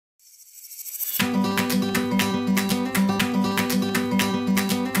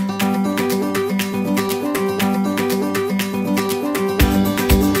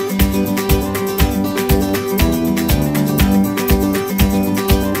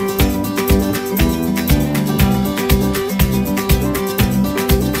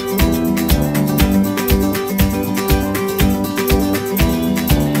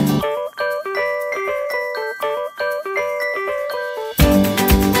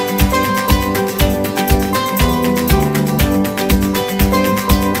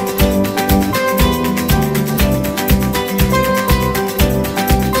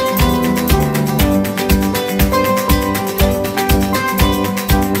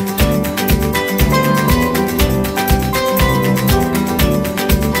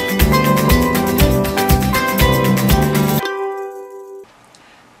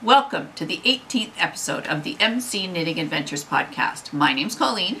the 18th episode of the MC Knitting Adventures podcast. My name's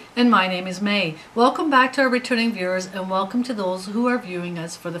Colleen. And my name is May. Welcome back to our returning viewers and welcome to those who are viewing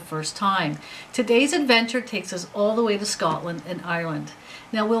us for the first time. Today's adventure takes us all the way to Scotland and Ireland.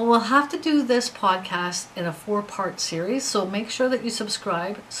 Now we'll have to do this podcast in a 4-part series, so make sure that you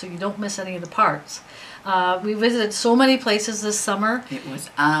subscribe so you don't miss any of the parts. We visited so many places this summer. It was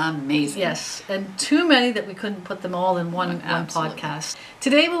amazing. Yes, and too many that we couldn't put them all in one podcast.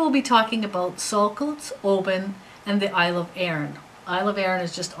 Today we will be talking about Saltcoats, Oban, and the Isle of Arran. Isle of Arran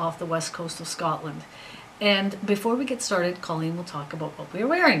is just off the west coast of Scotland. And before we get started, Colleen will talk about what we are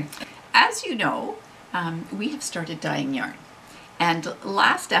wearing. As you know, we have started dyeing yarn. And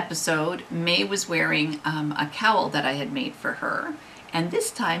last episode, May was wearing a cowl that I had made for her. And this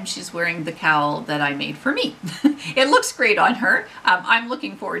time she's wearing the cowl that I made for me. It looks great on her. I'm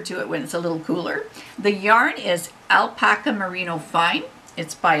looking forward to it when it's a little cooler. The yarn is Alpaca Merino Fine.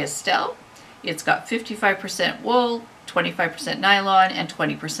 It's by Estelle. It's got 55% wool, 25% nylon, and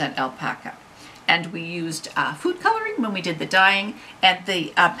 20% alpaca. And we used food coloring when we did the dyeing. And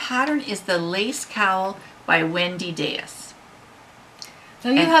the pattern is the Lace Cowl by Wendy Dayus. Now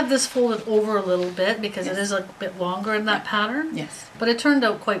you have this folded over a little bit because it is a bit longer in that pattern. Yes. But it turned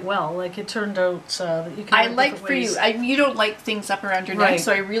out quite well. Like it turned out that you can. I like for you. You don't like things up around your neck,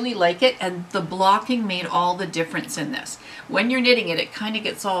 so I really like it. And the blocking made all the difference in this. When you're knitting it, it kind of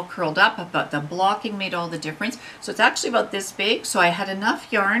gets all curled up, but the blocking made all the difference. So it's actually about this big. So I had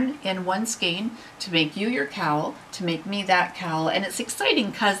enough yarn in one skein to make you your cowl, to make me that cowl, and it's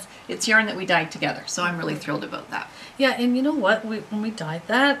exciting because it's yarn that we dyed together. So I'm really thrilled about that. Yeah, and you know what? When we dyed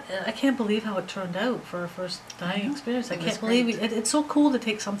that, I can't believe how it turned out for our first dyeing experience. I can't believe it's so cool to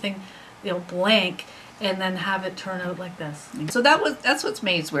take something, blank, and then have it turn out like this. So that's what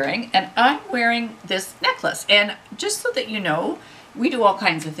May's wearing, and I'm wearing this necklace. And just so that you know, we do all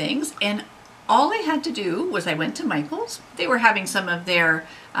kinds of things, and all I had to do was I went to Michael's. They were having some of their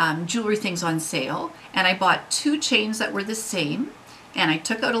jewelry things on sale, and I bought 2 chains that were the same. And I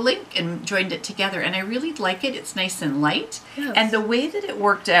took out a link and joined it together, and I really like it. It's nice and light. Yes. And the way that it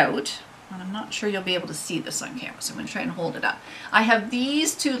worked out, and I'm not sure you'll be able to see this on camera, so I'm going to try and hold it up. I have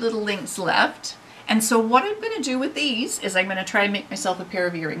these 2 little links left, and so what I'm going to do with these is I'm going to try and make myself a pair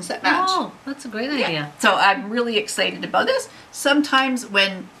of earrings that match. Oh, that's a great idea. So I'm really excited about this. Sometimes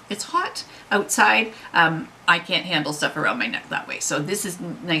when it's hot outside, I can't handle stuff around my neck that way. So this is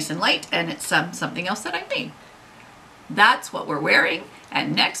nice and light, and it's something else that I made. That's what we're wearing,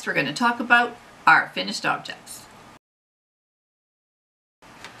 and next we're going to talk about our finished objects.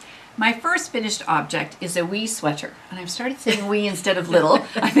 My first finished object is a wee sweater, and I've started saying wee instead of little.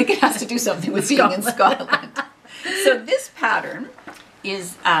 I think it has to do something with being in Scotland. So this pattern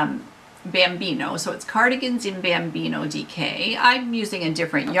is Bambino, so it's Cardigans in Bambino DK. I'm using a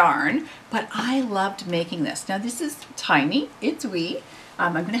different yarn, but I loved making this. Now this is tiny, it's wee.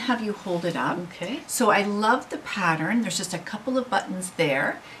 I'm going to have you hold it up. Okay. So I love the pattern. There's just a couple of buttons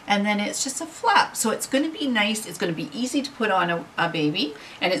there, and then it's just a flap. So it's going to be nice. It's going to be easy to put on a baby,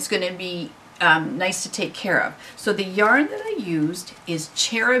 and it's going to be nice to take care of. So the yarn that I used is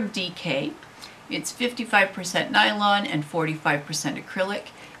Cherub DK. It's 55% nylon and 45% acrylic.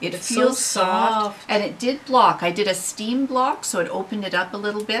 It feels so soft, and it did block. I did a steam block, so it opened it up a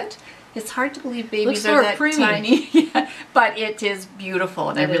little bit. It's hard to believe babies are that tiny, yeah, but it is beautiful,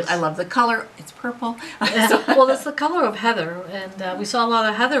 and I love the color. It's purple. So, well, it's the color of heather, and we saw a lot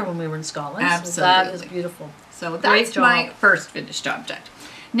of heather when we were in Scotland. Absolutely. So that is beautiful. So that's my first finished object.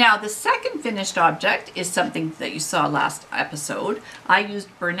 Now, the second finished object is something that you saw last episode. I used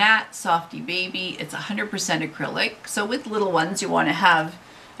Bernat Softee Baby. It's 100% acrylic, so with little ones, you want to have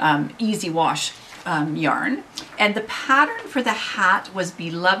easy wash yarn. And the pattern for the hat was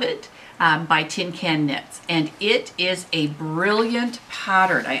Beloved by Tin Can Knits, and it is a brilliant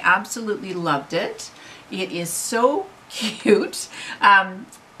pattern. I absolutely loved it. It is so cute.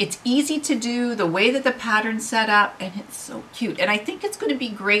 It's easy to do, the way that the pattern's set up, and it's so cute. And I think it's going to be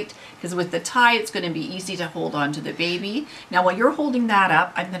great because with the tie, it's going to be easy to hold on to the baby. Now, while you're holding that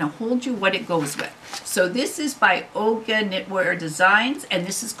up, I'm going to hold you what it goes with. So this is by Oban Knitwear Designs, and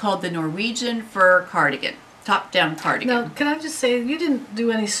this is called the Norwegian Fur Cardigan. Top-down cardigan. Now, can I just say, you didn't do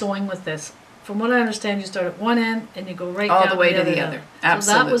any sewing with this. From what I understand, you start at one end and you go right all down the way to the other.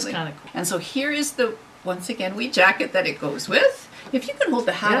 Absolutely. So that was kind of cool. And so here is the, once again, wee jacket that it goes with. If you can hold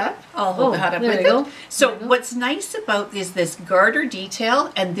the hat up, I'll hold the hat up with it. So what's nice about this garter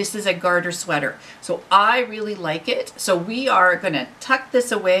detail, and this is a garter sweater. So I really like it. So we are going to tuck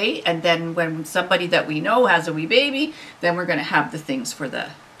this away, and then when somebody that we know has a wee baby, then we're going to have the things for the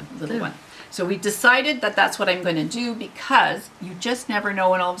little one. So we decided that that's what I'm going to do, because you just never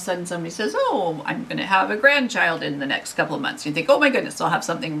know when all of a sudden somebody says, oh, I'm going to have a grandchild in the next couple of months. You think, oh my goodness, I'll have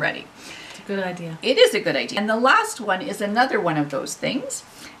something ready. It's a good idea. It is a good idea. And the last one is another one of those things.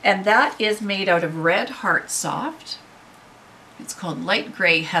 And that is made out of Red Heart Soft. It's called Light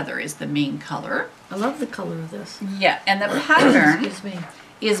Gray Heather is the main color. I love the color of this. Yeah, and the pattern Excuse me.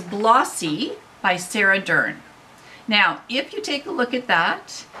 is Blossi by Dearne. Now, if you take a look at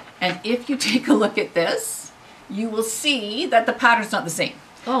that, and if you take a look at this, you will see that the pattern's not the same.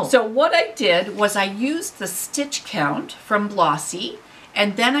 Oh. So what I did was I used the stitch count from Blossi,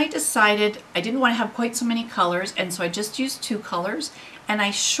 and then I decided I didn't want to have quite so many colors, and so I just used 2 colors, and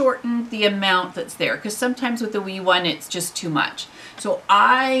I shortened the amount that's there, because sometimes with the wee one it's just too much. So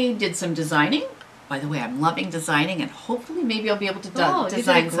I did some designing. By the way, I'm loving designing, and hopefully maybe I'll be able to design something. You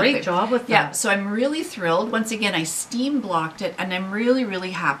did a great job with that. Yeah, so I'm really thrilled. Once again, I steam blocked it, and I'm really,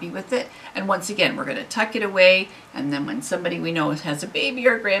 really happy with it. And once again, we're going to tuck it away, and then when somebody we know has a baby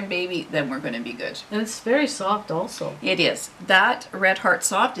or a grandbaby, then we're going to be good. And it's very soft also. It is. That Red Heart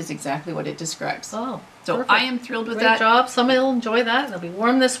Soft is exactly what it describes. Oh, so perfect. I am thrilled with Great that. job. Somebody will enjoy that. It'll be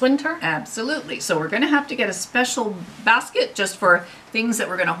warm this winter. Absolutely. So we're going to have to get a special basket just for things that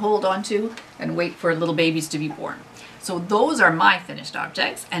we're going to hold on to and wait for little babies to be born. So those are my finished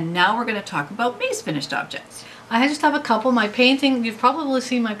objects, and now we're going to talk about May's finished objects. I just have a couple. My painting, you've probably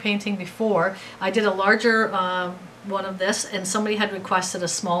seen my painting before. I did a larger one of this, and somebody had requested a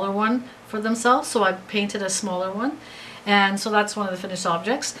smaller one for themselves, so I painted a smaller one. And so that's one of the finished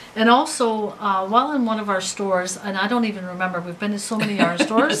objects. And also, while in one of our stores, and I don't even remember, we've been to so many yarn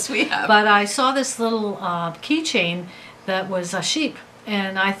stores. Yes, we have. But I saw this little keychain that was a sheep.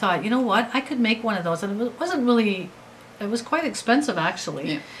 And I thought, you know what, I could make one of those. And it wasn't really, it was quite expensive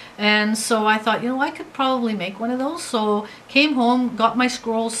actually. Yeah. And so I thought, you know, I could probably make one of those. So came home, got my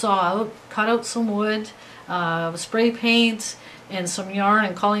scroll saw out, cut out some wood, spray paint, and some yarn.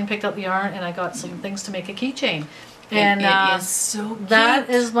 And Colleen picked up the yarn, and I got some things to make a keychain. And it is so cute. That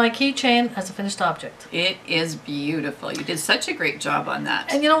is my keychain as a finished object. It is beautiful. You did such a great job on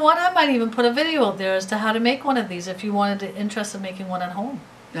that. And you know what? I might even put a video out there as to how to make one of these if you wanted to interested in making one at home.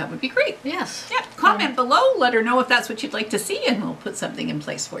 That would be great. Yes. Yeah. Comment below. Let her know if that's what you'd like to see, and we'll put something in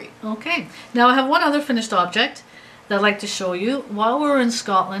place for you. Okay. Now I have one other finished object that I'd like to show you. While we're in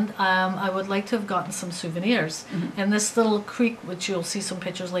Scotland, I would like to have gotten some souvenirs. And this little creek, which you'll see some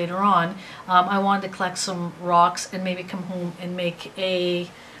pictures later on, I wanted to collect some rocks and maybe come home and make a,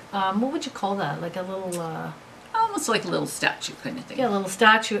 what would you call that? Like a little... Almost like a little statue kind of thing. Yeah, a little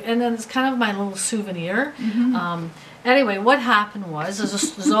statue. And then it's kind of my little souvenir. Anyway, what happened was,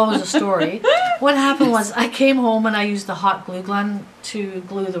 there's always a story. What happened was I came home and I used the hot glue gun to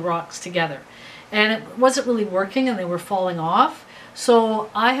glue the rocks together. And it wasn't really working, and they were falling off. So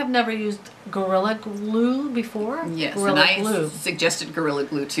I have never used Gorilla Glue before. Yes, Gorilla and Glue. I suggested Gorilla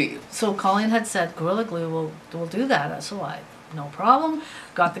Glue to you. So Colleen had said Gorilla Glue will do that. So I, no problem.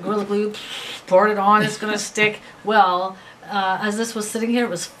 Got the Gorilla Glue, poured it on. It's gonna stick. Well, as this was sitting here, it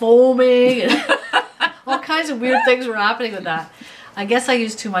was foaming, and all kinds of weird things were happening with that. I guess I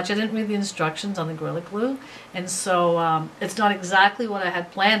used too much. I didn't read the instructions on the Gorilla Glue, and so it's not exactly what I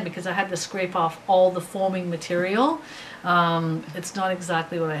had planned, because I had to scrape off all the foaming material. It's not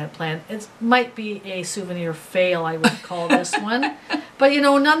exactly what I had planned. It might be a souvenir fail, I would call this one. But you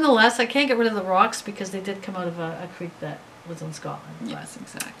know, nonetheless, I can't get rid of the rocks because they did come out of a creek that was in Scotland. Yes,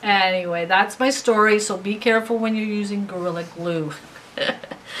 exactly. Anyway, that's my story, so be careful when you're using Gorilla Glue.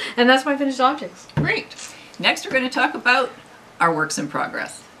 And that's my finished objects. Great. Next we're going to talk about our works in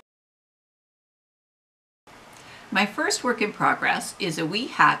progress. My first work in progress is a wee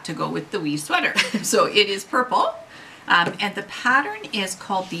hat to go with the wee sweater. So it is purple, and the pattern is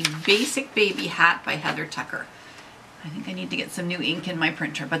called the Basic Baby Hat by Heather Tucker. I think I need to get some new ink in my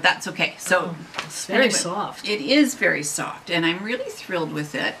printer, but that's okay. So it's very soft. It is very soft, and I'm really thrilled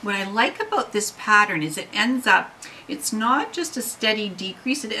with it. What I like about this pattern is it ends up, it's not just a steady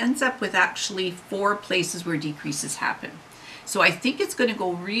decrease, it ends up with actually 4 places where decreases happen. So I think it's going to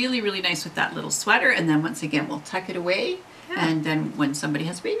go really, really nice with that little sweater, and then once again we'll tuck it away, and then when somebody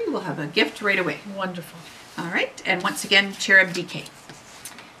has a baby, we'll have a gift right away. Wonderful. All right, and once again, Cherub DK,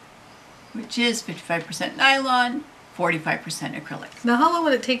 which is 55% nylon, 45% acrylic. Now, how long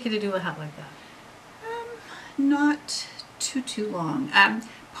would it take you to do a hat like that? Not too long.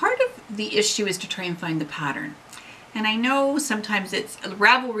 Part of the issue is to try and find the pattern. And I know sometimes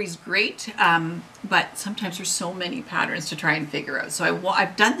Ravelry's great, but sometimes there's so many patterns to try and figure out. So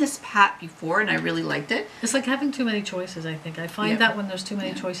I've done this pat before and I really liked it. It's like having too many choices, I think. I find that when there's too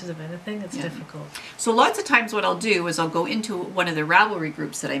many choices of anything, it's difficult. So lots of times what I'll do is I'll go into one of the Ravelry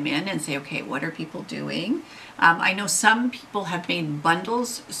groups that I'm in and say, okay, what are people doing? I know some people have made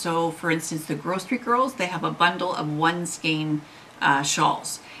bundles. So for instance, the Grocery Girls, they have a bundle of 1 skein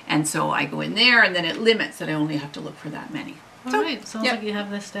shawls. And so I go in there and then it limits that I only have to look for that many. All right, sounds like you have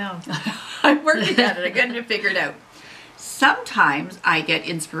this down. I'm working at it. I'm getting to figure it out. Sometimes I get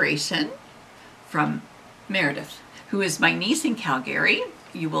inspiration from Meredith, who is my niece in Calgary.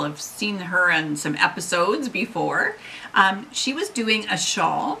 You will have seen her on some episodes before. She was doing a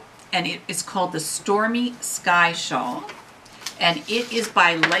shawl, and it is called the Stormy Sky Shawl, and it is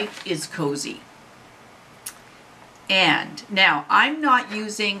by Life is Cozy. And now I'm not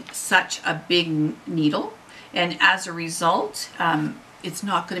using such a big needle, and as a result, it's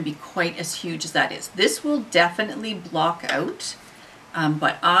not going to be quite as huge as that is. This will definitely block out,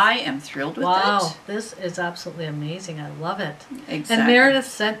 but I am thrilled with it. Wow, this is absolutely amazing. I love it. Exactly. And Meredith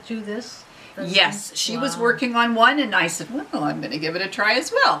sent you this? Yes, she was working on one, and I said, well, I'm going to give it a try as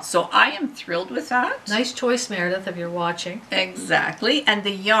well. So I am thrilled with that. Nice choice, Meredith, if you're watching. Exactly. And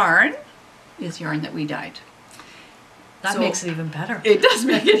the yarn is yarn that we dyed. That makes it even better. It does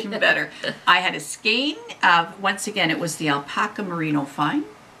make it even better. I had a skein of, once again, it was the Alpaca Merino Fine.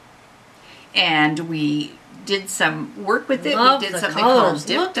 And we did some work with it. Love we did the something colors. called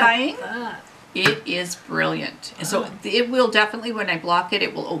dip Look dyeing. at that. It is brilliant. So it will definitely, when I block it,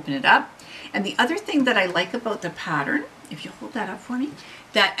 it will open it up. And the other thing that I like about the pattern, if you hold that up for me,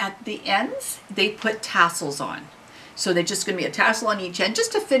 that at the ends, they put tassels on. So they're just going to be a tassel on each end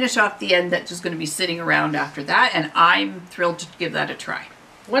just to finish off the end that's just going to be sitting around after that. And I'm thrilled to give that a try.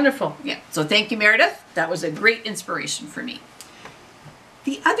 Wonderful. Yeah. So thank you, Meredith. That was a great inspiration for me.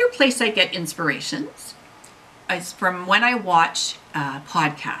 The other place I get inspirations is from when I watch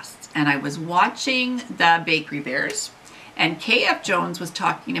podcasts. And I was watching the Bakery Bears. And KF Jones was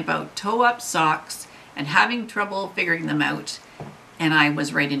talking about toe-up socks and having trouble figuring them out. And I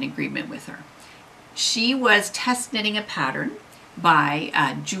was right in agreement with her. She was test knitting a pattern by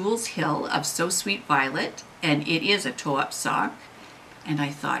Jooles Hill of So Sweet Violet, and it is a toe-up sock. And I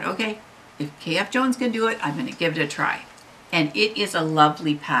thought, okay, if KF Jones can do it, I'm going to give it a try. And it is a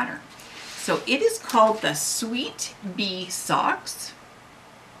lovely pattern. So it is called the Sweet Bee Socks.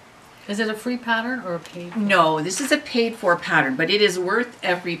 Is it a free pattern or a paid? No, this is a paid for pattern, but it is worth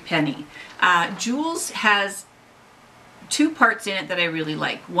every penny. Jooles has 2 parts in it that I really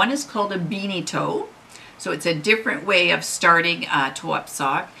like. One is called a beanie toe. So it's a different way of starting a toe-up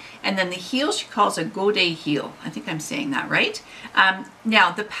sock. And then the heel she calls a godet heel. I think I'm saying that right.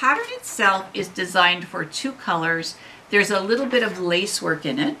 Now the pattern itself is designed for 2 colors. There's a little bit of lace work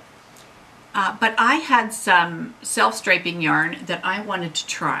in it. But I had some self-striping yarn that I wanted to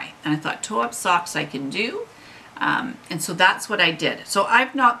try. And I thought toe-up socks I can do. And so that's what I did. So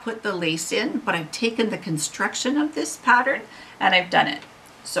I've not put the lace in, but I've taken the construction of this pattern and I've done it.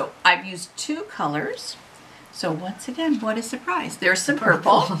 So I've used 2 colors. So once again, what a surprise. There's some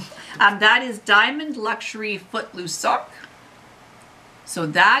purple. That is Diamond Luxury Footloose Sock. So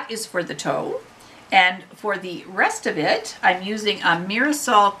that is for the toe. And for the rest of it, I'm using a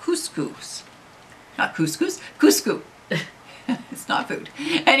Mirasol Khusku. Not couscous, Khusku. It's not food.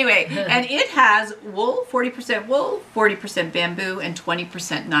 Anyway, and it has wool, 40% wool, 40% bamboo, and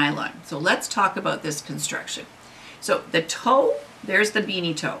 20% nylon. So let's talk about this construction. So the toe, there's the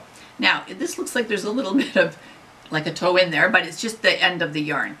beanie toe. Now, this looks like there's a little bit of like a toe in there, but it's just the end of the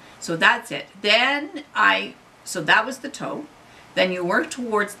yarn. So that's it. So that was the toe. Then you work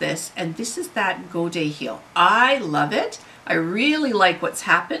towards this, and this is that godet heel. I love it. I really like what's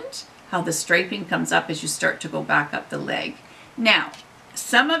happened, how the striping comes up as you start to go back up the leg. Now,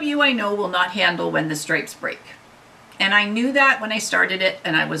 some of you I know will not handle when the stripes break. And I knew that when I started it,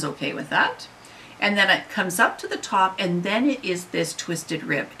 and I was okay with that. And then it comes up to the top, and then it is this twisted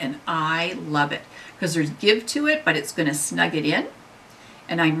rib, and I love it because there's give to it, but it's going to snug it in,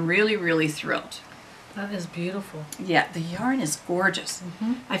 and I'm really, really thrilled. That is beautiful. Yeah, the yarn is gorgeous.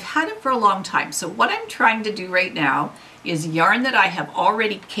 I've had it for a long time. So what I'm trying to do right now is yarn that I have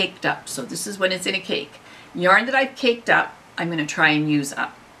already caked up. So this is when it's in a cake. Yarn that I've caked up, I'm going to try and use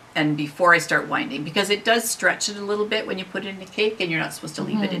up. And before I start winding, because it does stretch it a little bit when you put it in a cake, and you're not supposed to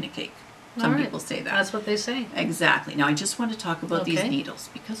leave it in a cake. Some people say that. That's what they say. Exactly. Now I just want to talk about these needles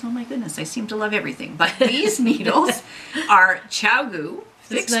because, oh my goodness, I seem to love everything. But these needles are Chow Goo.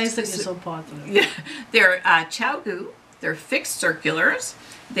 It's nice that you're so positive. Yeah, they're Chow Goo They're fixed circulars.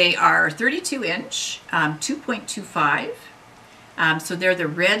 They are 32 inch, 2.25. So they're the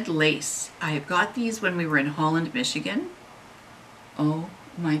red lace. I got these when we were in Holland, Michigan. Oh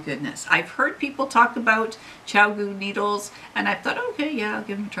my goodness. I've heard people talk about Cherub needles, and I thought, okay, yeah, I'll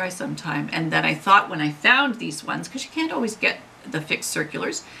give them a try sometime. And then I thought when I found these ones, because you can't always get the fixed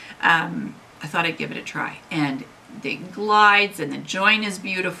circulars, I thought I'd give it a try. And it glides, and the join is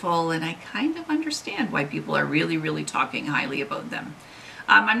beautiful, and I kind of understand why people are really, really talking highly about them.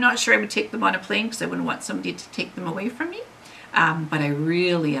 I'm not sure I would take them on a plane because I wouldn't want somebody to take them away from me. But I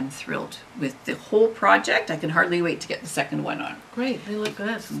really am thrilled with the whole project. I can hardly wait to get the second one on. Great, they look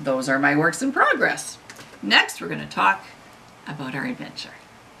good. Those are my works in progress. Next, we're going to talk about our adventure.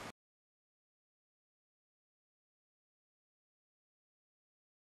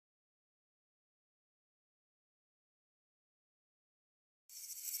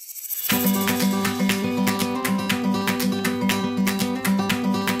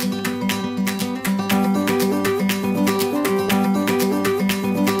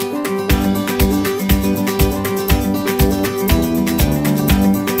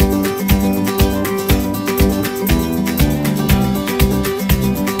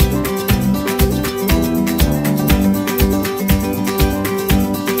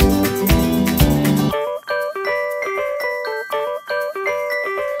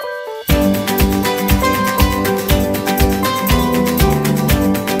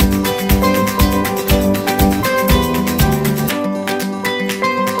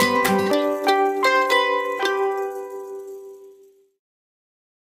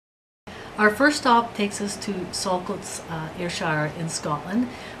 Our first stop takes us to Saltcoats, Ayrshire in Scotland,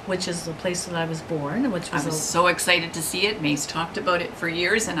 which is the place that I was born. Which was I was so excited to see it. May's talked about it for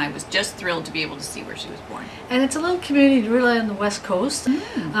years, and I was just thrilled to be able to see where she was born. And it's a little community really on the west coast.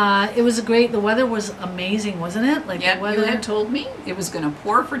 It was great. The weather was amazing, wasn't it? Like Yeah, the weather you had told me it was going to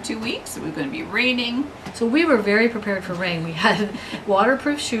pour for 2 weeks. It was going to be raining. So we were very prepared for rain. We had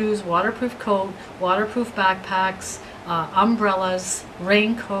waterproof shoes, waterproof coat, waterproof backpacks, umbrellas,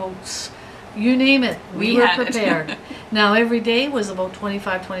 raincoats. You name it, we were prepared. Now every day was about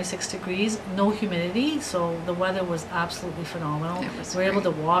 25, 26 degrees, no humidity, so the weather was absolutely phenomenal. We were able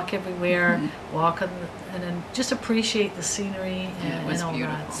to walk everywhere, walk on and then just appreciate the scenery and all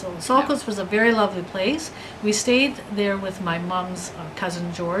beautiful. that. So Saltcoats was a very lovely place. We stayed there with my mom's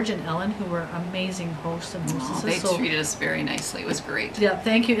cousin George and Ellen, who were amazing hosts and hostesses. They treated us very nicely. It was great. Yeah,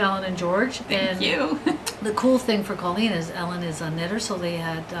 thank you, Ellen and George. Thank you. The cool thing for Colleen is Ellen is a knitter, so they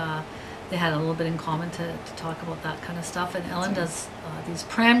had a little bit in common to talk about that kind of stuff. And Ellen does these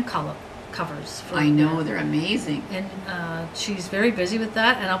pram covers. I know, they're amazing. And she's very busy with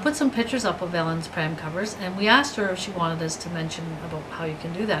that. And I'll put some pictures up of Ellen's pram covers. And we asked her if she wanted us to mention about how you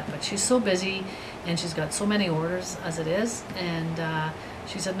can do that. But she's so busy and she's got so many orders as it is. And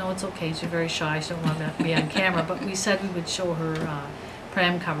she said, no, it's okay. She's very shy. She don't want to be on camera. But we said we would show her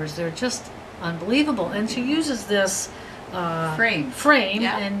pram covers. They're just unbelievable. And she uses this frame,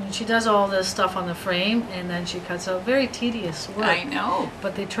 yeah. And she does all this stuff on the frame, and then she cuts out very tedious work. I know,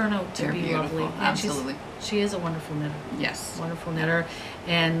 but they turn out to be lovely. And absolutely, she is a wonderful knitter. Yes, wonderful knitter.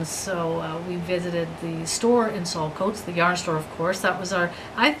 And so we visited the store in Saltcoats, the yarn store, of course. That was our.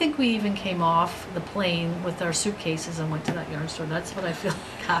 I think we even came off the plane with our suitcases and went to that yarn store. That's what I feel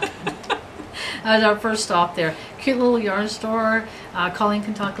like happened. That was our first stop there. Cute little yarn store. Colleen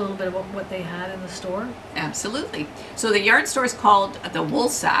can talk a little bit about what they had in the store. Absolutely. So the yarn store is called the Wool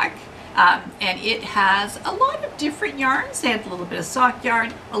Sack, and it has a lot of different yarns. They had a little bit of sock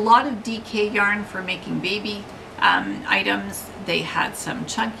yarn, a lot of DK yarn for making baby items. They had some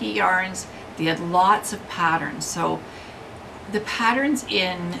chunky yarns. They had lots of patterns. So the patterns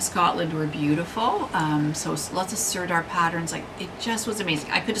in Scotland were beautiful, so lots of Sirdar patterns. Like, it just was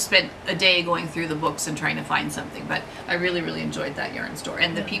amazing. I could have spent a day going through the books and trying to find something, but I really, really enjoyed that yarn store,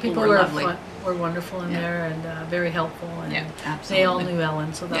 and the people were lovely. Were wonderful in there, and very helpful, and absolutely. They all knew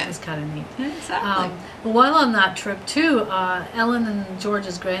Ellen, so that was kind of neat. Exactly. But while on that trip too, Ellen and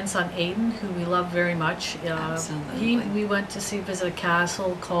George's grandson Aiden, who we love very much, we went to visit a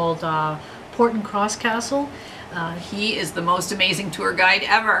castle called Porton Cross Castle. He is the most amazing tour guide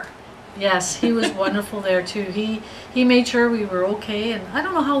ever. Yes, he was wonderful there too. He made sure we were okay, and I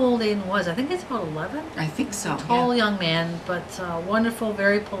don't know how old Aiden was. I think he's about 11. I think so. Tall young man, but wonderful,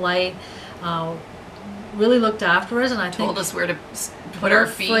 very polite. Really looked after us, and I told us where to put our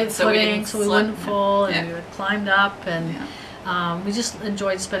feet so we wouldn't fall, and we climbed up, and we just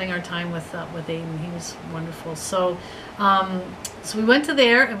enjoyed spending our time with Aiden. He was wonderful. So we went to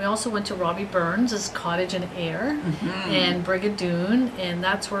there, and we also went to Robbie Burns' cottage in Ayr and Brigadoon, and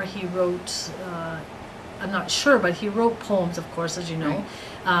that's where he wrote I'm not sure, but he wrote poems, of course, as you know.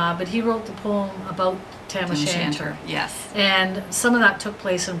 But he wrote the poem about Tam O'Shanter. Yes. And some of that took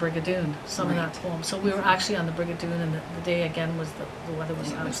place in Brigadoon, some of Right. that poem. So we were actually on the Brigadoon, and the day again was the weather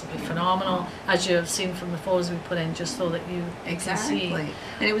was It was absolutely beautiful. phenomenal, as you have seen from the photos we put in, just so that you can see.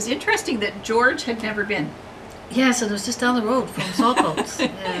 And it was interesting that George had never been. Yes, and it was just down the road from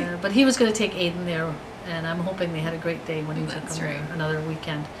Saltcoats. But he was going to take Aiden there, and I'm hoping they had a great day when he took That's him right. there, another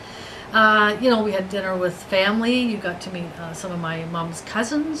weekend. You know, we had dinner with family. You got to meet some of my mom's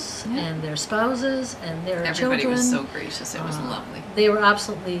cousins and their spouses and their Everybody children. was so gracious. It was lovely. They were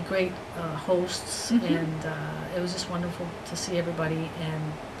absolutely great hosts, and it was just wonderful to see everybody,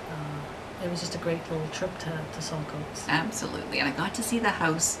 and it was just a great little trip to Saltcoats. Absolutely. And I got to see the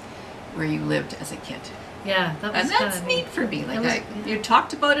house where you lived as a kid. Yeah, that was And that's kinda neat for me. Like was- you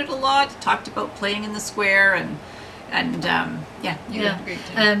talked about it a lot, talked about playing in the square, and you had a great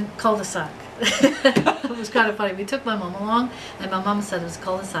time. And cul-de-sac. It was kind of funny. We took my mom along, and my mom said it was a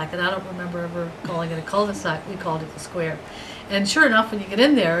cul-de-sac, and I don't remember ever calling it a cul-de-sac. We called it the square. And sure enough, when you get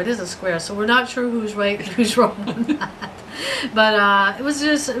in there, it is a square. So we're not sure who's right and who's wrong on that. But it was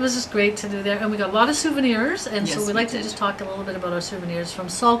just great to do there, and we got a lot of souvenirs. And so Yes, we'd we like to did. just talk a little bit about our souvenirs from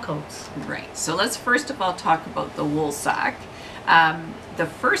Saltcoats. Right. So let's first of all talk about the wool sack. The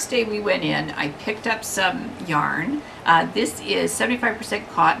first day we went in, I picked up some yarn. This is 75%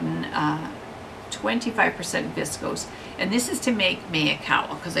 cotton, 25% viscose. And this is to make May a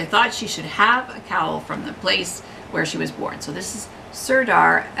cowl, because I thought she should have a cowl from the place where she was born. So this is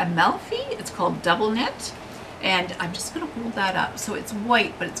Sirdar Amalfi. It's called double knit. And I'm just going to hold that up. So it's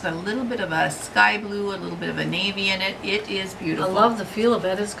white, but it's got a little bit of a sky blue, a little bit of a navy in it. It is I beautiful. love the feel of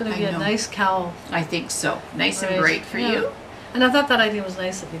it. It's going to be I a know. nice cowl. I think so. Nice and Right. great for Yeah. you. And I thought that idea was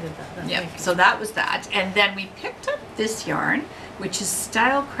nice that we did that. Yeah, Thank you. so that was that. And then we picked up this yarn, which is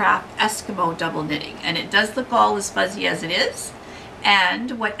Stylecraft Eskimo double knitting. And it does look all as fuzzy as it is.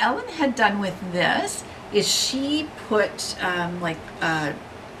 And what Ellen had done with this is she put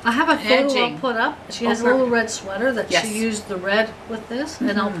I have a photo edging. I'll put up. She Oh, has a little perfect. red sweater that Yes. she used the red with this,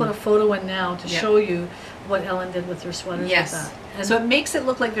 and I'll put a photo in now to Yep. show you what Ellen did with her sweaters yes. with that. And So it makes it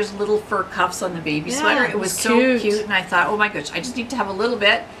look like there's little fur cuffs on the baby Yeah, sweater. it It was was so cute. cute. And I thought, oh my gosh, I just need to have a little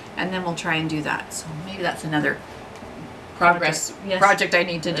bit and then we'll try and do that. So maybe that's another progress Yes. project I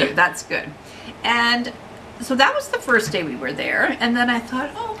need to do. That's good. And so that was the first day we were there. And then I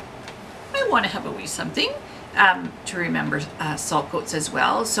thought, oh, I want to have a wee something to remember Saltcoats as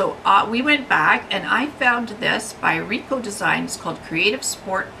well. So we went back and I found this by Rico Design. It's called Creative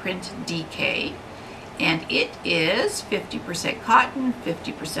Sport Print DK. And it is 50% cotton,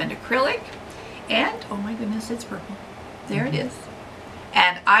 50% acrylic. And, oh my goodness, it's purple. There it is.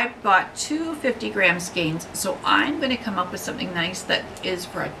 And I've got two 50-gram skeins, so I'm going to come up with something nice that is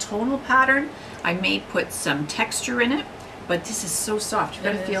for a tonal pattern. I may put some texture in it, but this is so soft. You're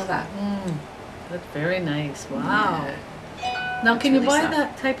going to feel that. that's very nice. Wow. Now, It's can you really buy soft.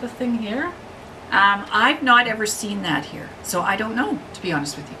 that type of thing here? I've not ever seen that here, so I don't know, to be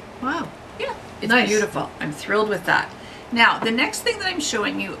honest with you. Wow. Yeah, it's Nice. beautiful. I'm thrilled with that. Now, the next thing that I'm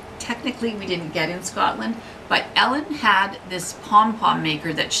showing you, technically we didn't get in Scotland, but Ellen had this pom-pom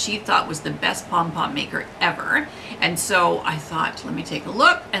maker that she thought was the best pom-pom maker ever. And so I thought, let me take a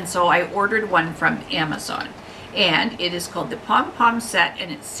look. And so I ordered one from Amazon. And it is called the Pom-Pom Set,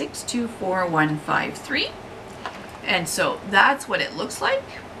 and it's 624153. And so that's what it looks like.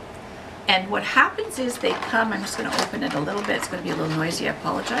 And what happens is they come, I'm just going to open it a little bit. It's going to be a little noisy, I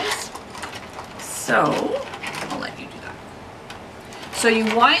apologize. So, I'll let you do that. So you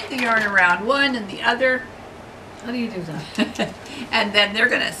wind the yarn around one and the other, How do you do that? and then they're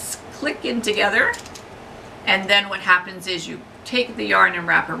going to click in together. And then what happens is you take the yarn and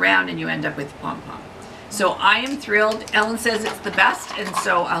wrap around and you end up with pom-pom. So I am thrilled. Ellen says it's the best, and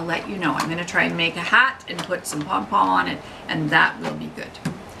so I'll let you know. I'm going to try and make a hat and put some pom-pom on it, and that will be good.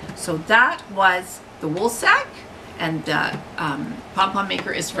 So that was the wool sack, and the pom-pom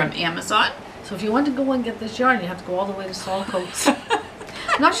maker is from Amazon. So if you want to go and get this yarn, you have to go all the way to Saltcoats.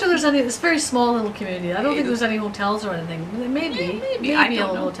 I'm not sure there's any. It's a very small little community. I don't think there's any hotels or anything. Maybe I don't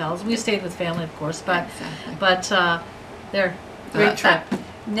old know. hotels. We stayed with family, of course, but Exactly. there, great trip.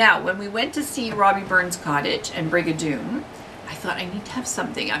 Now, when we went to see Robbie Burns' cottage and Brigadoon, I thought I need to have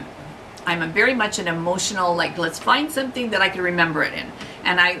something. I'm a very much an emotional, like, let's find something that I can remember it in.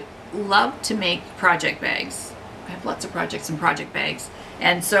 And I love to make project bags. I have lots of projects and project bags.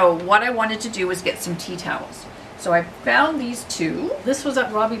 And so what I wanted to do was get some tea towels. So I found these two. This was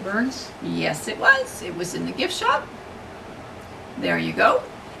at Robbie Burns. Yes, it was. It was in the gift shop. There you go.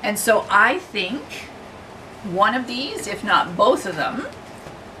 And so I think one of these, if not both of them,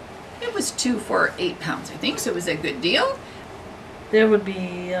 It was 2 for £8, I think, so it was a good deal. There would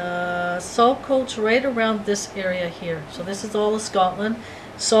be Saltcoats right around this area here. So this is all of Scotland.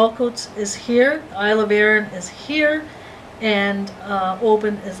 Saltcoats is here, Isle of Arran is here, and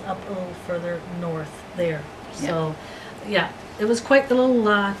Oban is up a little further north there. So, yeah, it was quite the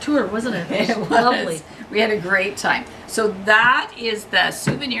little tour, wasn't it? It was lovely. We had a great time. So that is the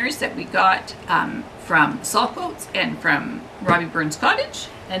souvenirs that we got from Saltcoats and from Robbie Burns' cottage.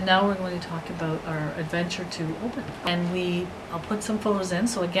 And now we're going to talk about our adventure to Oban. And I'll put some photos in,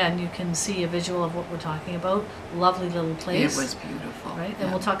 so again, you can see a visual of what we're talking about. Lovely little place. It was beautiful. Right? And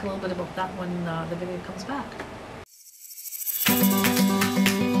we'll talk a little bit about that when the video comes back.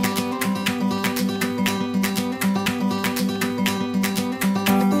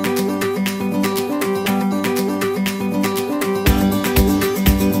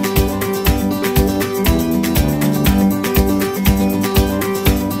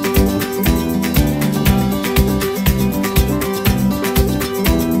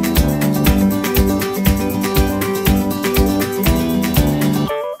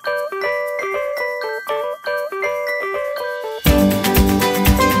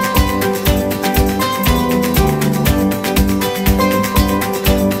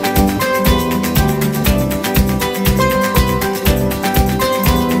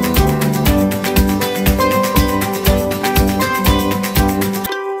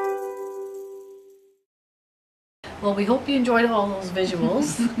 Well, we hope you enjoyed all those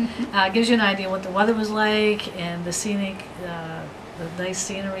visuals. Gives you an idea what the weather was like and the scenic, the nice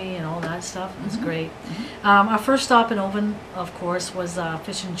scenery and all that stuff. It was great. Our first stop in Oban, of course, was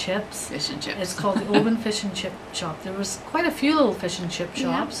Fish and Chips. Fish and Chips. It's called the Oban Fish and Chip Shop. There was quite a few little fish and chip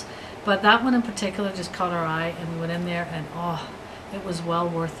shops, but that one in particular just caught our eye, and we went in there, and it was well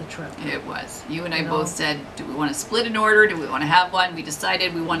worth the trip. It was. You and I both said, do we want to split an order? Do we want to have one? We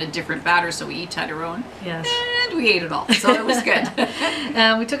decided we wanted different batter, so we each had our own. Yes. And we ate it all, so it was good.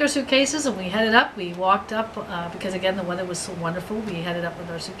 We took our suitcases and we headed up. We walked up because, again, the weather was so wonderful. We headed up with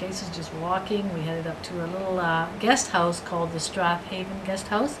our suitcases just walking. We headed up to a little guest house called the Strathaven Guest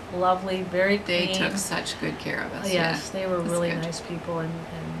House. Lovely, very clean. They took such good care of us. Yes, they were really nice people, and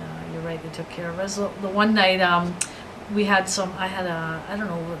you're right, they took care of us. The one night, we had I don't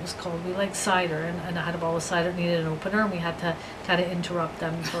know what it was called, we liked cider, and I had a bottle of cider, needed an opener, and we had to kind of interrupt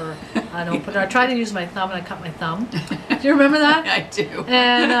them for an opener. I tried to use my thumb, and I cut my thumb. Do you remember that? I do.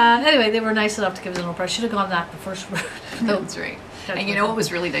 And anyway, they were nice enough to give us an opener. I should have gone that the first route. That's right. And you know what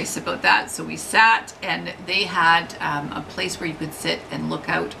was really nice about that? So we sat, and they had a place where you could sit and look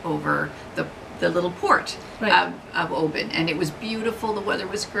out over the little port of Oban, and it was beautiful. The weather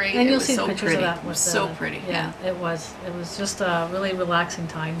was great. And it you'll was see so pictures pretty. of that. It was so pretty. Yeah, it was. It was just a really relaxing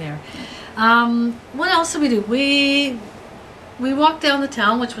time there. What else did we do? We walked down the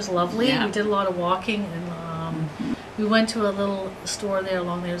town, which was lovely. Yeah. We did a lot of walking, and we went to a little store there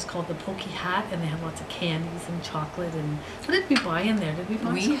along there. It's called the Pokey Hat, and they had lots of candies and chocolate. And what did we buy in there? Did we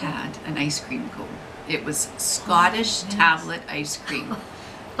buy? We had an ice cream cone. It was Scottish tablet ice cream.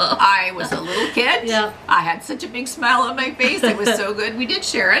 I was a little kid. Yeah. I had such a big smile on my face. It was so good. We did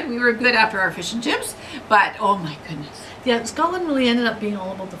share it. We were good after our fish and chips, but oh my goodness. Yeah, Scotland really ended up being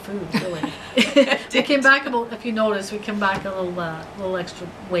all about the food, really. We came back if you notice, we came back a little extra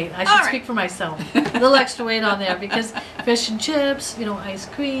weight. I should speak for myself. A little extra weight on there because fish and chips, ice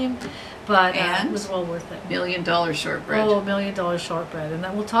cream, but it was well worth it. $1 million shortbread. Oh, $1 million shortbread.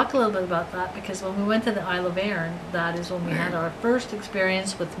 And we'll talk a little bit about that because when we went to the Isle of Arran, that is when we had our first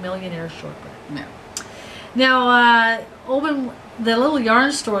experience with millionaire shortbread. Yeah. Now, Oban, the little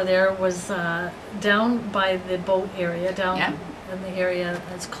yarn store there was down by the boat area, in the area.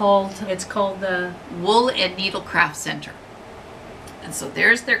 It's called the Wool and Needlecraft Center. And so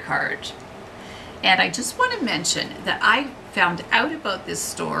there's their card. And I just want to mention that I found out about this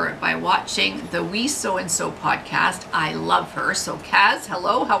store by watching the We So and So podcast. I love her. So Kaz,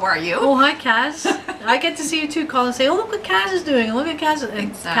 hello, how are you? Oh, hi Kaz. I get to see you too, call and say, oh, look what Kaz is doing. Look at Kaz. And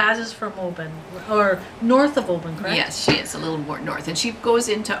exactly. Kaz is from Oban, or north of Oban, correct? Yes, she is a little more north. And she goes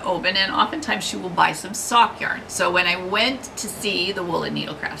into Oban, and oftentimes she will buy some sock yarn. So when I went to see the Wool and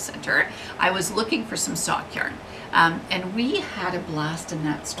Needlecraft Center, I was looking for some sock yarn. And we had a blast in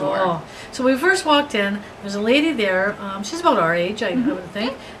that store. Oh. So we first walked in, there's a lady there, she's about our age, I would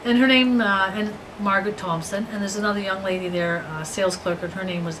think, and her name, and Margaret Thompson, and there's another young lady there, sales clerk, and her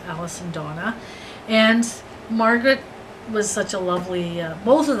name was Alison Donna. And Margaret was such a lovely,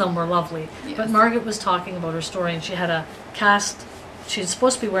 both of them were lovely, yes. But Margaret was talking about her story, and she had a cast, she was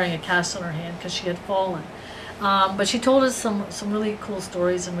supposed to be wearing a cast on her hand because she had fallen. But she told us some really cool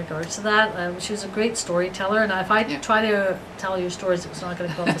stories in regards to that. She was a great storyteller, and if I try to tell your stories, it's not going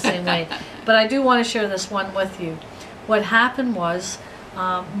to go the same way. But I do want to share this one with you. What happened was,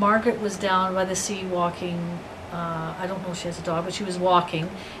 Margaret was down by the sea walking. I don't know if she has a dog, but she was walking,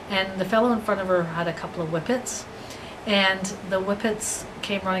 and the fellow in front of her had a couple of whippets, and the whippets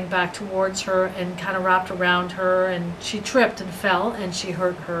came running back towards her and kind of wrapped around her, and she tripped and fell, and she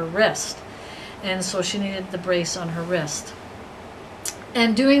hurt her wrist. And so she needed the brace on her wrist.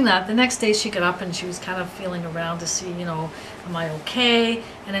 And doing that, the next day she got up and she was kind of feeling around to see, you know, am I okay?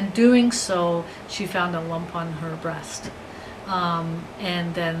 And in doing so, she found a lump on her breast.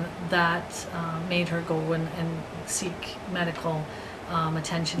 And then that made her go and seek medical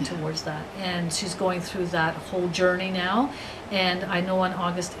attention towards that. And she's going through that whole journey now. And I know on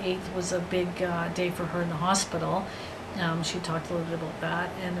August 8th was a big day for her in the hospital. She talked a little bit about that,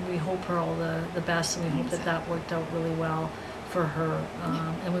 and we hope her all the best, and we hope that worked out really well for her.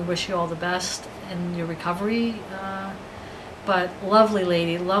 And we wish you all the best in your recovery. But lovely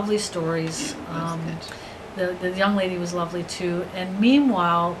lady, lovely stories. The young lady was lovely too. And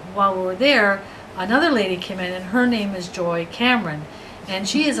meanwhile, while we were there, another lady came in, and her name is Joy Cameron, and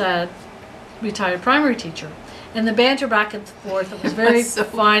she is a retired primary teacher. And the banter back and forth, it was very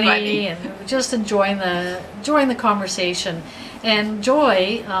funny, and we were just enjoying the conversation. And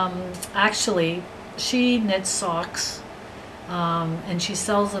Joy, actually, she knits socks, and she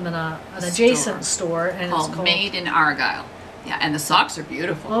sells them in an adjacent store, and it's called Made in Argyle. Yeah, and the socks are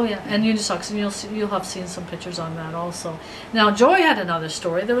beautiful. Oh yeah, and unisocks, and you'll have seen some pictures on that also. Now Joy had another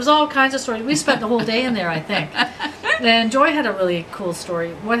story. There was all kinds of stories. We spent the whole day in there, I think. And Joy had a really cool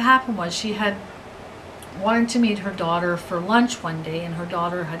story. What happened was she had wanted to meet her daughter for lunch one day, and her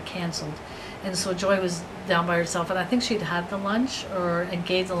daughter had canceled, and so Joy was down by herself, and I think she'd had the lunch and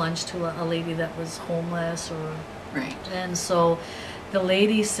gave the lunch to a lady that was homeless, or right. And so the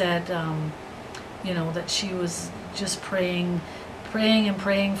lady said, you know, that she was just praying for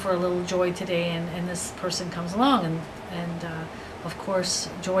a little Joy today, and this person comes along, and of course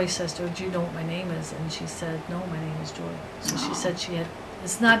Joy says to her, "Do you know what my name is?" And she said, "No, my name is Joy." So she said she had.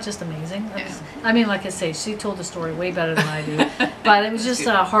 It's not just amazing. I mean, like I say, she told the story way better than I do. But it was just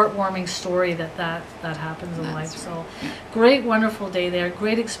a heartwarming story that happens in life. So great, wonderful day there.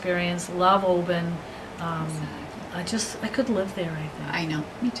 Great experience. Love Oban. I could live there, I think. I know,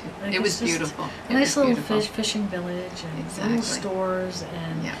 me too. It was beautiful. A nice little fishing village and little stores.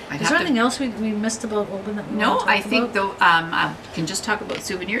 And is there anything else we missed about Oban that we want to talk I think though I can just talk about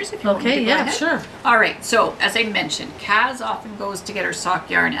souvenirs if you want me to go ahead. Sure. All right, so as I mentioned, Kaz often goes to get her sock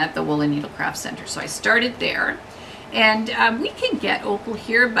yarn at the Wool and Needlecraft Center. So I started there. And we can get opal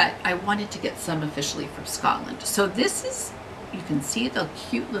here, but I wanted to get some officially from Scotland. So this is, you can see the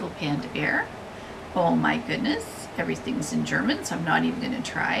cute little panda bear. Oh my goodness. Everything's in German, so I'm not even going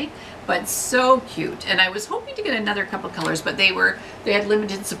to try, but so cute. And I was hoping to get another couple colors, but they had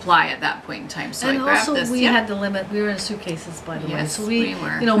limited supply at that point in time, so I grabbed this. And also we had the limit. We were in suitcases, by the way, so we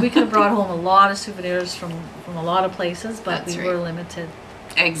were. You know, we could have brought home a lot of souvenirs from a lot of places, but we were limited.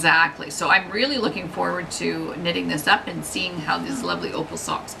 Exactly. So I'm really looking forward to knitting this up and seeing how these lovely opal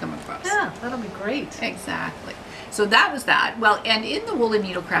socks come across. Yeah, that'll be great. Exactly. So that was that. Well, and in the Wool and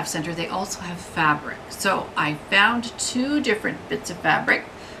Needlecraft Center, they also have fabric. So I found 2 different bits of fabric.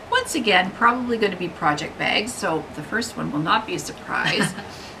 Once again, probably going to be project bags. So the first one will not be a surprise.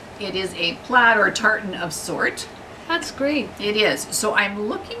 It is a plaid or tartan of sort. That's great. It is. So I'm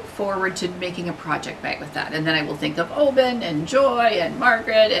looking forward to making a project bag with that. And then I will think of Oban and Joy and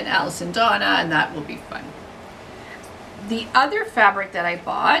Margaret and Alice and Donna, and that will be fun. The other fabric that I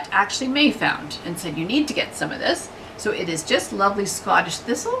bought, actually May found and said, you need to get some of this. So it is just lovely Scottish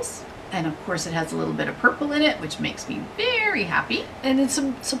thistles. And of course it has a little bit of purple in it, which makes me very happy. And it's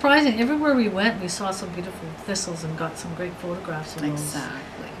surprising, everywhere we went, we saw some beautiful thistles and got some great photographs of those.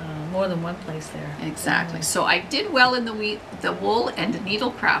 Exactly. More than one place there. Exactly. So I did well in the Wool and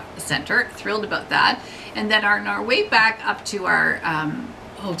Needlecraft Center, thrilled about that. And then on our way back up to our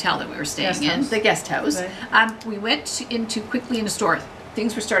hotel that we were staying in, the guest house, right. We went into quickly in a store.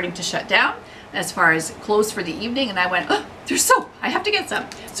 Things were starting to shut down as far as clothes for the evening, and I went, oh, there's soap, I have to get some.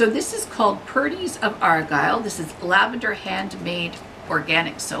 So this is called Purdy's of Argyle. This is lavender handmade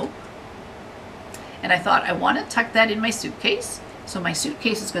organic soap. And I thought, I want to tuck that in my suitcase. So my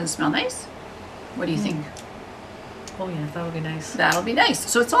suitcase is going to smell nice. What do you think? Oh yeah, that'll be nice. That'll be nice.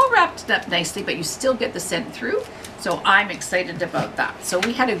 So it's all wrapped up nicely, but you still get the scent through. So I'm excited about that. So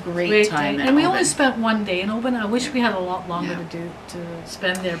we had a great time. And we only spent one day in Oban. I wish we had a lot longer to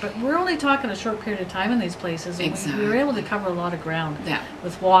spend there, but we're only talking a short period of time in these places. And we were able to cover a lot of ground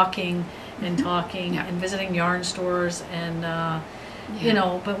with walking and talking Yeah. and visiting yarn stores and you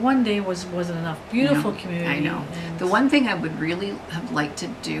know, but one day wasn't enough. Beautiful community. I know. And The one thing I would really have liked to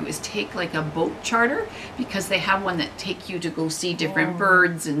do is take like a boat charter, because they have one that take you to go see different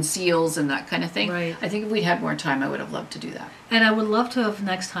birds and seals and that kind of thing. Right. I think if we'd had more time, I would have loved to do that. And I would love to have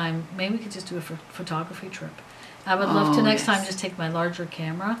next time, maybe we could just do a photography trip. I would love to next time just take my larger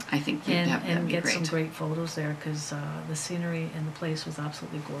camera I think and be get great. some great photos there, because the scenery and the place was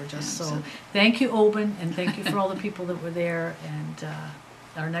absolutely gorgeous. Yeah, so thank you, Oban, and thank you for all the people that were there. And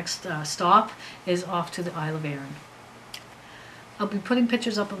our next stop is off to the Isle of Arran. I'll be putting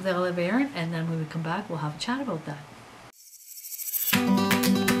pictures up of the Isle of Arran, and then when we come back, we'll have a chat about that.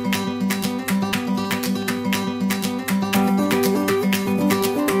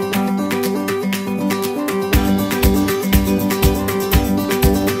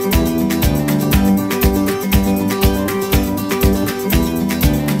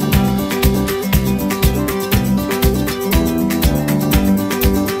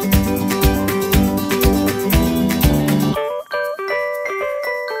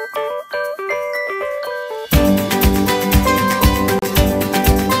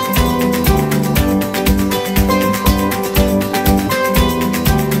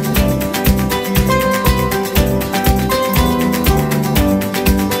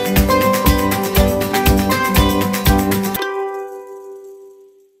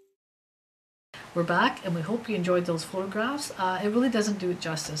 We're back, and we hope you enjoyed those photographs. It really doesn't do it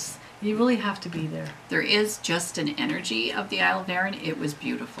justice. You really have to be there. There is just an energy of the Isle of Arran. It was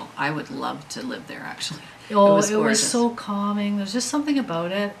beautiful. I would love to live there, actually. Oh, it was so calming. There's just something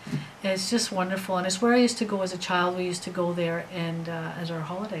about it. It's just wonderful. And it's where I used to go as a child. We used to go there and as our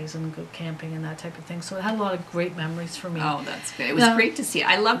holidays and go camping and that type of thing. So it had a lot of great memories for me. Oh, that's good. It was great to see.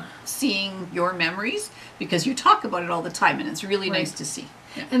 I love seeing your memories because you talk about it all the time, and it's really nice to see.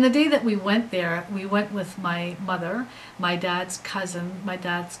 Yeah. And the day that we went there, we went with my mother, my dad's cousin's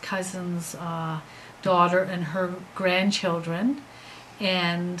daughter, and her grandchildren.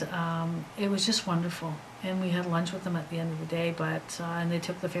 And it was just wonderful. And we had lunch with them at the end of the day, and they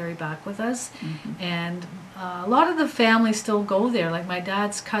took the ferry back with us. Mm-hmm. And a lot of the family still go there. Like my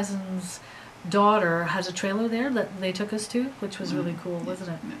dad's cousin's daughter has a trailer there that they took us to, which was really cool,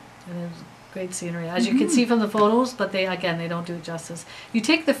 wasn't it? Yeah. And it was great scenery, as you can see from the photos, but they don't do it justice. You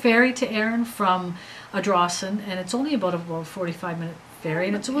take the ferry to Arran from Ardrossan, and it's only about a 45-minute ferry,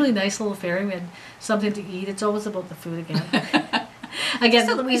 and it's a really nice little ferry. We had something to eat. It's always about the food again. Again,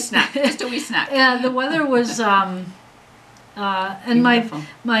 just a wee snack. Just a wee snack. Yeah, the weather was, and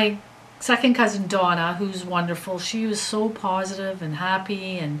my second cousin Donna, who's wonderful, she was so positive and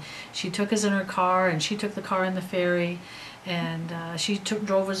happy, and she took us in her car, and she took the car in the ferry, and she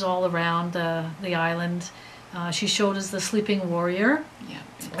drove us all around the island. She showed us the Sleeping Warrior. Yeah,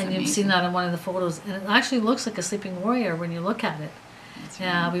 and amazing. You've seen that in one of the photos, and it actually looks like a sleeping warrior when you look at it.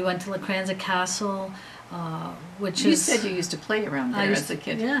 Yeah, we went to Lacranza Castle. You said you used to play around there as a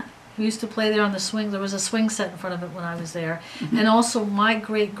kid. Yeah, we used to play there on the swing. There was a swing set in front of it when I was there. Mm-hmm. And also my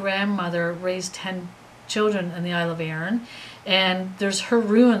great-grandmother raised 10 children in the Isle of Arran. And there's her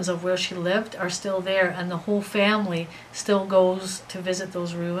ruins of where she lived are still there. And the whole family still goes to visit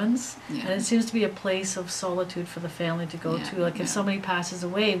those ruins. Yeah. And it seems to be a place of solitude for the family to go to. Like if somebody passes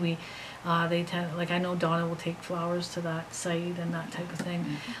away, they tend, like I know Donna will take flowers to that site and that type of thing.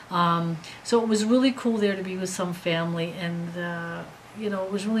 Mm-hmm. So it was really cool there to be with some family, and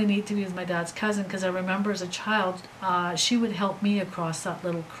it was really neat to be with my dad's cousin, because I remember as a child she would help me across that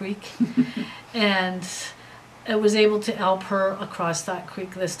little creek, and I was able to help her across that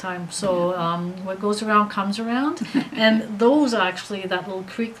creek this time. So what goes around comes around, and that little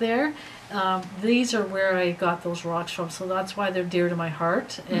creek there. These are where I got those rocks from, so that's why they're dear to my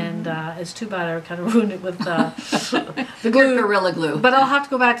heart. And it's too bad I kind of ruined it with the glue, Gorilla Glue. But I'll have to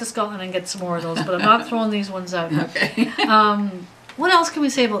go back to Scotland and get some more of those. But I'm not throwing these ones out. Okay. What else can we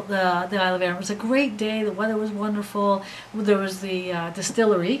say about the Isle of Arran? It was a great day. The weather was wonderful. There was the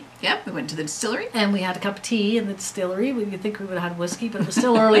distillery. Yep, we went to the distillery. And we had a cup of tea in the distillery. You'd think we would have had whiskey, but it was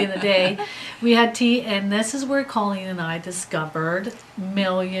still early in the day. We had tea, and this is where Colleen and I discovered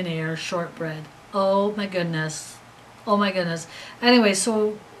Millionaire shortbread. Oh my goodness. Oh my goodness. Anyway,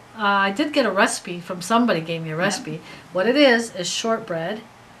 so I did get a recipe from somebody, gave me a recipe. Yep. What it is shortbread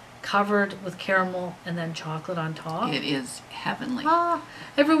covered with caramel and then chocolate on top. It is heavenly.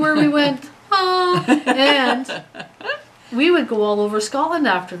 Everywhere we went, and we would go all over Scotland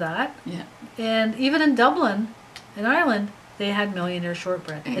after that. Yeah. And even in Dublin, in Ireland, they had millionaire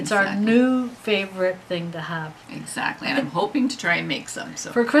shortbread. Exactly. It's our new favorite thing to have. Exactly, and I'm hoping to try and make some.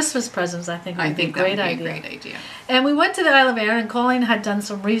 So for Christmas presents, I think it would be a great idea. And we went to the Isle of Arran, and Colleen had done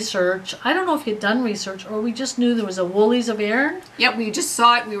some research. I don't know if you'd done research, or we just knew there was a Woolies of Arran. Yeah, we just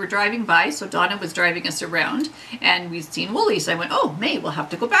saw it. We were driving by, so Donna was driving us around, and we'd seen Woolies. I went, oh, May, we'll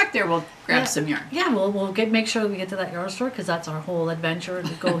have to go back there. We'll grab some yarn. Yeah, we'll make sure we get to that yarn store, because that's our whole adventure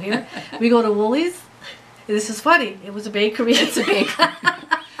to go here. We go to Woolies. This is funny. It was a bakery. It's a bakery.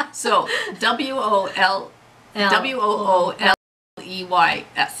 So Wooleys,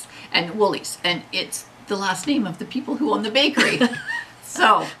 and Woolies, and it's the last name of the people who own the bakery.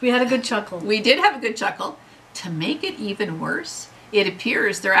 So we had a good chuckle. We did have a good chuckle. To make it even worse, it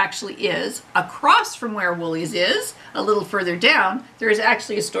appears there actually is, across from where Woolies is, a little further down, there is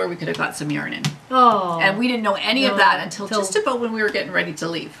actually a store we could have got some yarn in. Oh. And we didn't know any of that until just about when we were getting ready to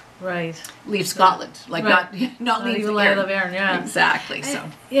leave. Right. Leave Scotland. Like not leave even Arran, yeah. Exactly. So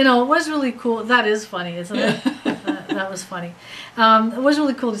it was really cool. That is funny, isn't it? That was funny. It was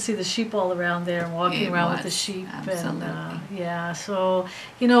really cool to see the sheep all around there and walking around with the sheep. Absolutely. And so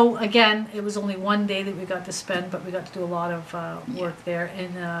again, it was only one day that we got to spend, but we got to do a lot of work there.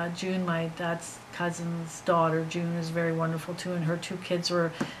 In June, my dad's cousin's daughter, June, is very wonderful too, and her two kids were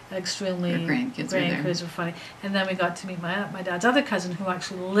extremely... Her grandkids were funny. And then we got to meet my dad's other cousin, who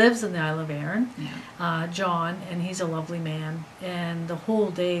actually lives in the Isle of Arran, John, and he's a lovely man. And the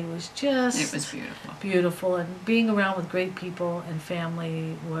whole day was just... It was beautiful. Beautiful, and being around with great people and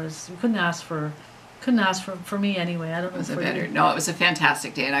family was... We couldn't ask for me anyway. I don't know. It was a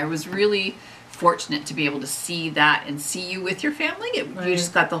fantastic day, and I was really fortunate to be able to see that and see you with your family. You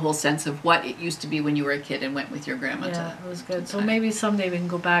just got the whole sense of what it used to be when you were a kid and went with your grandma. Yeah, it was good. So maybe someday we can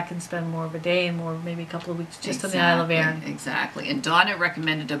go back and spend more of a day and maybe a couple of weeks just on the Isle of Arran. Exactly. And Donna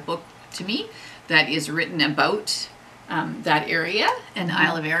recommended a book to me that is written about that area and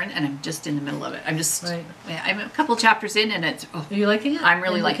Isle of Arran, and I'm just in the middle of it. I'm a couple chapters in, and it's... Are you liking it? I'm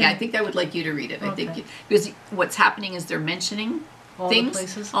really liking it. I think I would like you to read it. Okay. I think because what's happening is they're mentioning all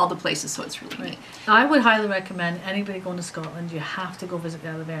the places, so it's really neat. I would highly recommend anybody going to Scotland. You have to go visit the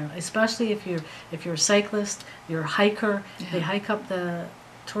Isle of Arran, especially if you're a cyclist, you're a hiker. Yeah. They hike up the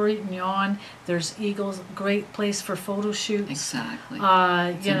Torre Nyon. There's eagles, great place for photo shoots. Exactly.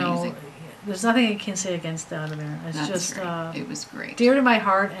 Amazing. There's nothing I can say against the Isle of Arran. It's it was great. Dear to my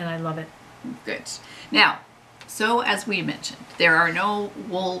heart, and I love it. Good. Now, so as we mentioned, there are no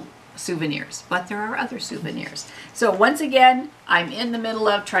wool souvenirs, but there are other souvenirs. So once again, I'm in the middle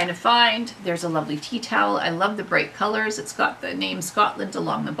of trying to find, there's a lovely tea towel. I love the bright colors. It's got the name Scotland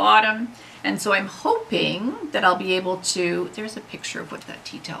along the bottom. And so I'm hoping that I'll be able to, there's a picture of what that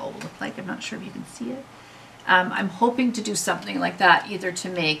tea towel will look like. I'm not sure if you can see it. I'm hoping to do something like that, either to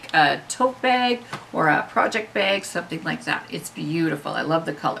make a tote bag or a project bag, something like that. It's beautiful. I love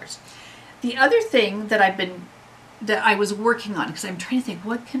the colors. The other thing that I was working on, because I'm trying to think,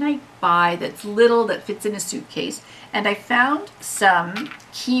 what can I buy that's little, that fits in a suitcase? And I found some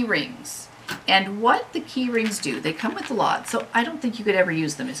key rings. And what the key rings do, they come with a lot, so I don't think you could ever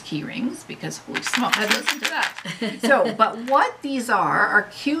use them as key rings, because holy smokes, listen to that. But what these are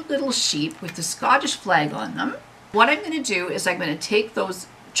cute little sheep with the Scottish flag on them. What I'm going to do is I'm going to take those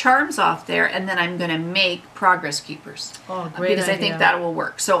charms off there, and then I'm going to make progress keepers. Oh, great Because idea. I think that will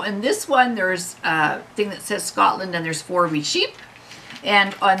work. So in this one, there's a thing that says Scotland, and there's 4 wee sheep.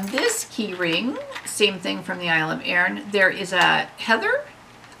 And on this key ring, same thing from the Isle of Arran, there is a heather,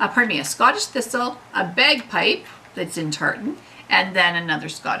 a Scottish thistle, a bagpipe that's in tartan, and then another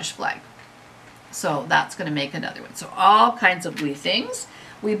Scottish flag. So that's going to make another one. So all kinds of wee things.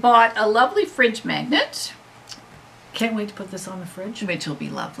 We bought a lovely fridge magnet. Can't wait to put this on the fridge. Which will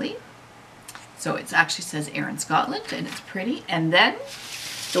be lovely. So it actually says Arran, Scotland, and it's pretty. And then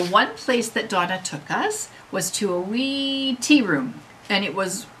the one place that Donna took us was to a wee tea room. And it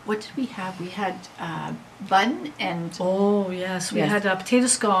was, what did we have? We had bun and... Oh, yes. We had a potato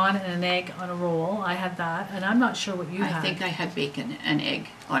scone and an egg on a roll. I had that. And I'm not sure what you had. I think I had bacon and egg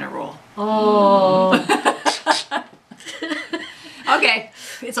on a roll. Oh. Okay.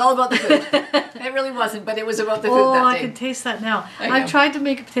 It's all about the food. It really wasn't, but it was about the food that day. Oh, I can taste that now. I've tried to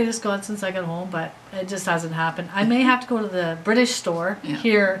make a potato scone since I got home, but it just hasn't happened. I may have to go to the British store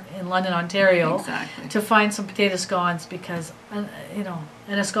here in London, Ontario, to find some potato scones because, and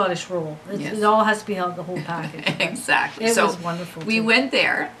a Scottish roll. It all has to be held, the whole package. Exactly. It was wonderful. We went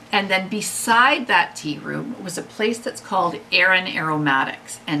there, and then beside that tea room was a place that's called Arran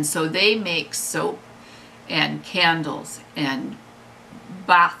Aromatics. And so they make soap and candles and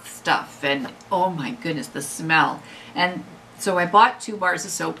bath stuff, and oh my goodness, the smell. And So I bought 2 bars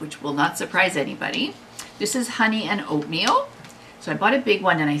of soap, which will not surprise anybody. This is honey and oatmeal. So I bought a big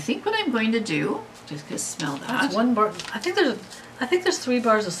one, and I think what I'm going to do, just gonna smell that. That's 1 bar. I think there's 3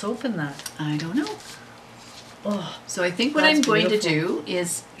 bars of soap in that. I don't know. Oh, so I think what I'm going to do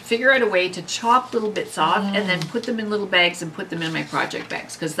is figure out a way to chop little bits off and then put them in little bags and put them in my project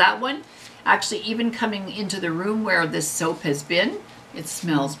bags. Because that one, actually even coming into the room where this soap has been, it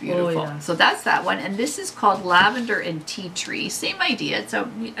smells beautiful. Yeah. So that's that one. And this is called Lavender and Tea Tree. Same idea.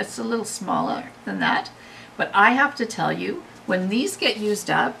 It's a little smaller than that. But I have to tell you, when these get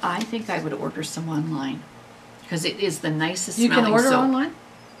used up, I think I would order some online. Because it is the nicest smelling soap. You can order online?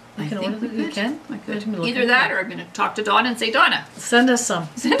 I think we could. You can? I could. Either that or I'm going to talk to Donna and say, Donna, send us some.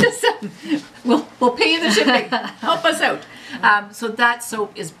 Send us some. We'll pay you the shipping. Help us out. So that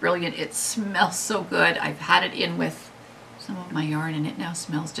soap is brilliant. It smells so good. I've had it in with some of my yarn and it now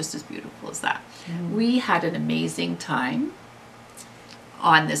smells just as beautiful as that. We had an amazing time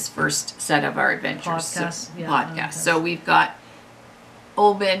on this first set of our adventures. Podcast. So we've got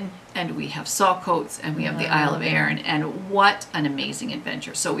Oban, and we have Saltcoats, and we have the Isle of Arran, and what an amazing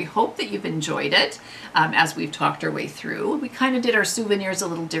adventure. So we hope that you've enjoyed it as we've talked our way through. We kind of did our souvenirs a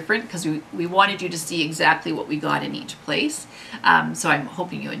little different because we wanted you to see exactly what we got in each place. So I'm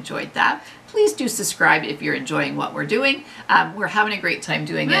hoping you enjoyed that. Please do subscribe if you're enjoying what we're doing. We're having a great time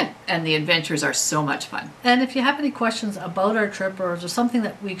doing it, and the adventures are so much fun. And if you have any questions about our trip, or is there something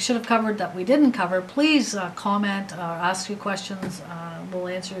that we should have covered that we didn't cover, please comment or ask your questions. We'll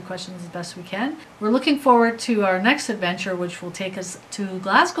answer your questions as best we can. We're looking forward to our next adventure, which will take us to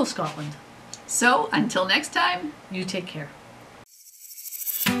Glasgow, Scotland. So until next time, you take care.